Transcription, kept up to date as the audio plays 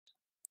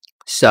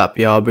Sup,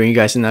 y'all, bring you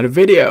guys another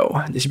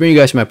video. This bring you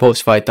guys my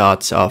post-fight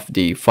thoughts of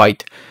the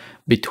fight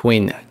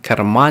between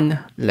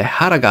KERMAN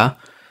LEJARRAGA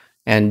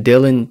and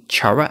Dylan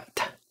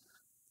Charrat.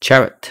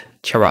 Charrat.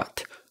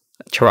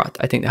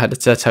 I think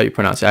that's how you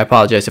pronounce it. I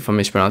apologize if I'm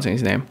mispronouncing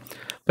his name.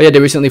 But yeah,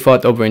 they recently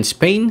fought over in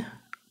Spain.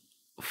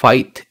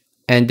 Fight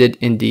ended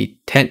in the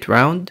 10th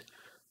round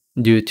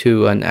due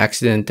to an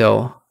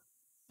accidental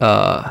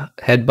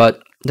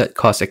headbutt that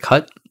caused a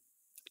cut.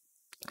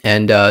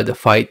 And the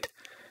fight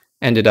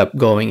ended up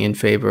going in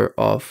favor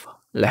of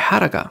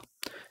LEJARRAGA.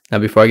 Now,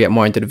 before I get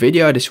more into the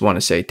video, I just want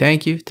to say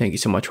thank you. Thank you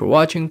so much for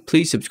watching.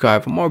 Please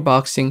subscribe for more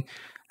boxing.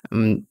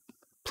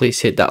 Please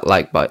hit that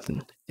like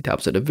button. It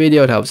helps out the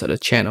video. It helps out the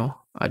channel.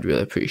 I'd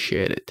really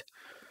appreciate it.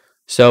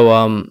 So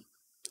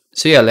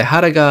yeah,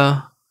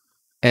 LEJARRAGA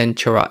and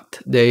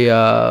Charrat, they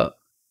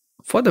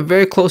fought a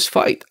very close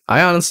fight.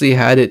 I honestly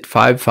had it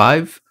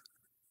 5-5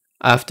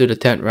 after the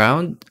 10th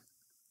round,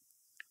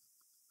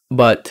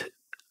 but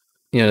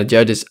you know, the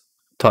judges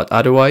thought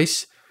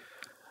otherwise.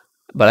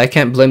 But I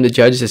can't blame the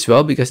judges as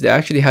well, because they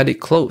actually had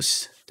it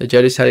close. The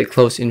judges had it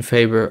close in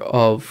favor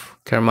of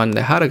KERMAN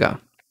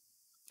LEJARRAGA.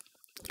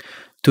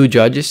 Two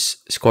judges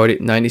scored it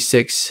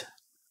 96-94,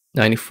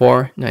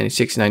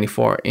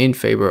 96-94 in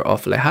favor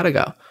of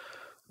LEJARRAGA.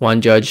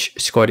 One judge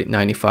scored it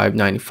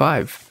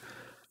 95-95.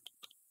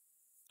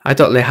 I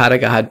thought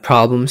LEJARRAGA had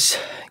problems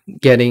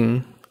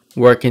getting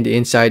work in the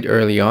inside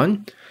early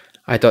on.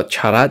 I thought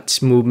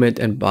Charrat's movement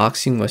and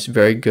boxing was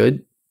very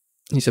good.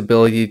 His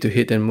ability to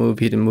hit and move,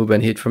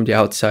 and hit from the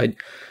outside,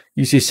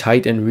 use his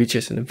height and reach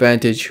as an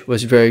advantage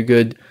was very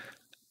good.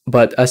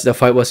 But as the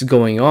fight was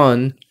going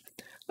on,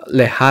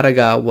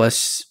 LEJARRAGA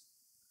was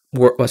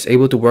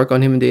able to work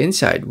on him in the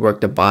inside,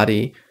 work the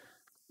body,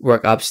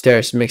 work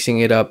upstairs, mixing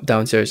it up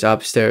downstairs,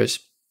 upstairs,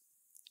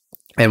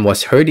 and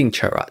was hurting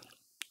Charrat.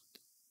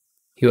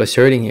 He was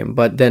hurting him.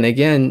 But then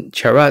again,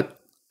 Charrat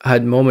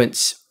had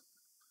moments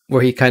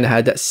where he kind of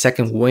had that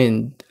second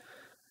wind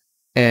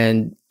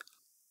and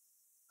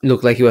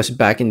looked like he was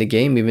back in the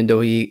game, even though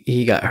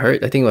he got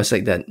hurt. I think it was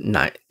like that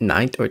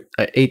ninth or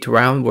 8th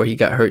round where he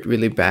got hurt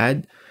really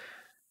bad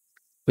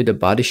with the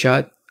body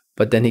shot.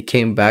 But then he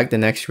came back the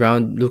next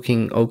round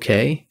looking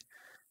okay.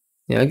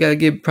 You know, I gotta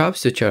give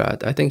props to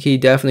Charrat. I think he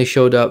definitely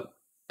showed up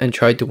and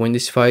tried to win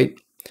this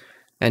fight,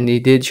 and he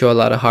did show a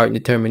lot of heart and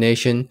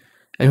determination.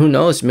 And who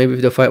knows, maybe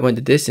if the fight went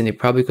the distance, he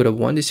probably could have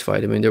won this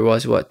fight. I mean, there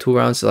was what, 2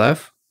 rounds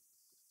left.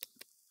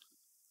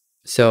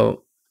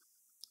 So,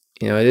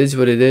 you know, it is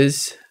what it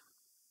is.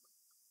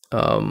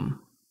 I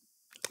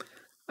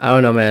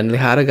don't know, man.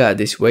 LEJARRAGA at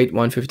this weight,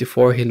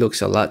 154, he looks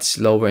a lot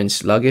slower and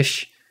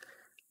sluggish.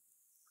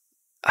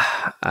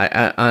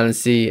 I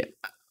honestly,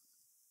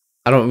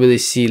 I don't really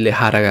see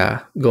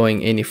LEJARRAGA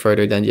going any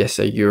further than just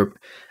a Europe.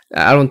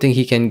 I don't think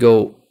he can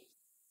go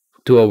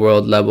to a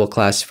world level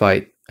class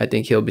fight. I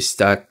think he'll be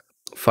stuck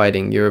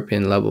fighting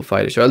European level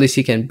fighters, or at least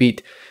he can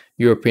beat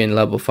European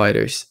level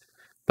fighters.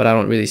 But I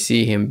don't really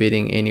see him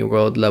beating any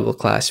world level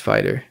class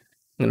fighter.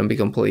 I'm gonna be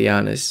completely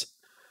honest,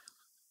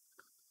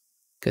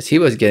 because he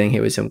was getting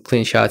hit with some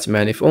clean shots,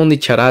 man. If only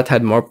Charrat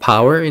had more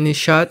power in his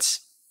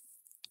shots.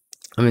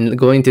 I mean,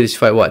 going to this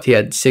fight, what? He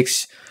had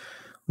 6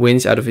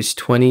 wins out of his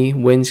 20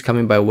 wins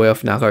coming by way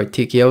of knockout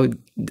TKO.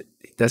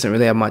 He doesn't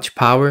really have much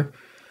power.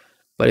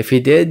 But if he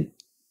did,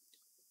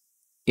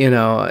 you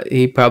know,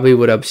 he probably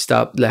would have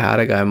stopped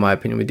LEJARRAGA, in my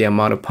opinion, with the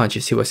amount of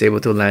punches he was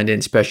able to land in,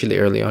 especially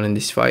early on in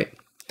this fight.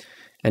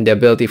 And the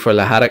ability for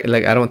LEJARRAGA,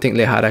 like, I don't think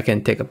LEJARRAGA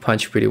can take a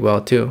punch pretty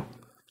well, too.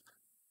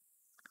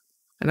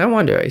 And I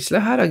wonder, is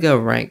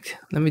LEJARRAGA ranked?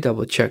 Let me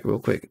double check real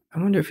quick. I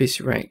wonder if he's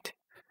ranked.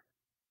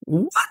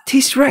 What?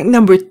 He's ranked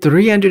number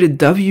 3 under the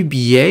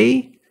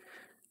WBA?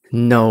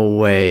 No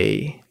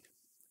way.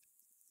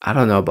 I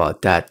don't know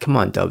about that. Come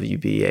on,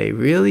 WBA.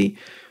 Really?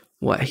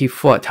 What? He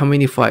fought how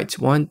many fights?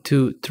 1,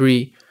 2,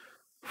 3,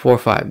 4,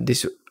 5.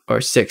 This, or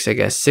 6, I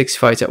guess. 6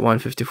 fights at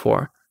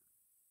 154.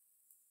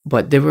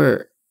 But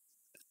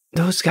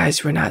those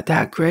guys were not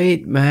that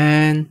great,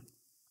 man.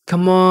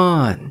 Come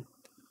on.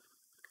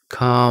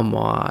 Come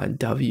on,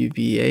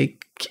 WBA.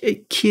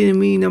 Kidding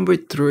me? Number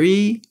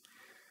 3?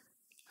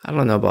 I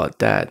don't know about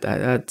that.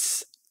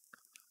 That's,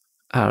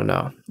 I don't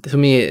know. To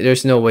me,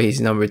 there's no way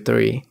he's number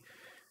 3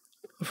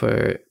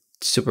 for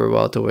super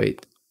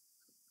welterweight.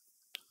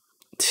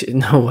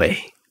 No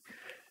way.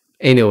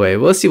 Anyway,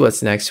 we'll see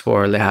what's next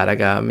for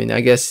LEJARRAGA. I mean,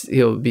 I guess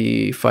he'll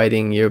be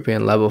fighting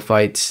European level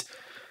fights.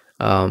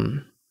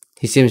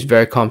 He seems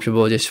very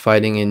comfortable just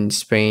fighting in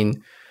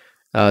Spain.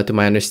 To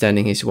my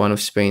understanding, he's one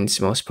of Spain's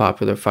most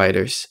popular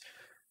fighters.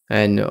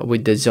 And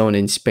with the zone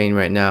in Spain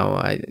right now,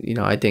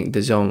 I think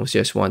the zone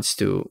just wants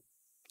to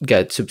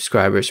get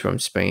subscribers from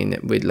Spain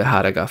with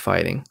LEJARRAGA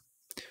fighting.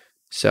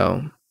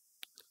 So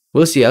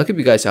we'll see. I'll keep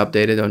you guys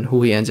updated on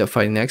who he ends up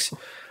fighting next.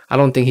 I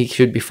don't think he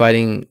should be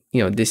fighting,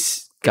 you know,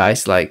 this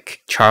guys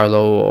like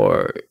Charlo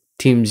or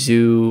Team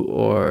Zoo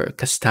or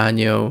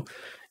Castaño.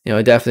 You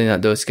know, definitely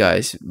not those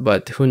guys.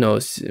 But who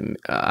knows?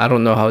 I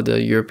don't know how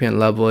the European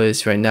level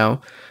is right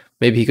now.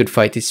 Maybe he could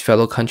fight his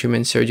fellow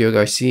countryman Sergio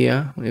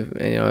Garcia.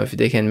 If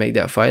they can make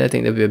that fight, I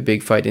think that'll be a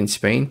big fight in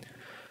Spain.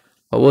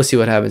 But we'll see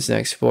what happens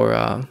next for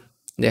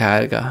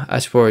Lejaraga.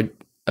 As for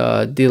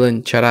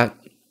Dylan Charrat,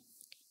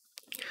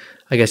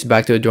 I guess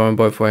back to the drawing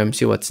board for him,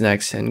 see what's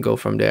next, and go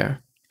from there.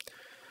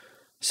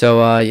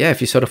 So yeah, if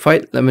you saw the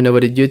fight, let me know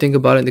what did you think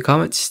about it in the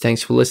comments.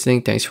 Thanks for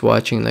listening. Thanks for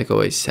watching. Like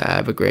always,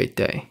 have a great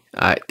day.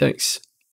 All right, thanks.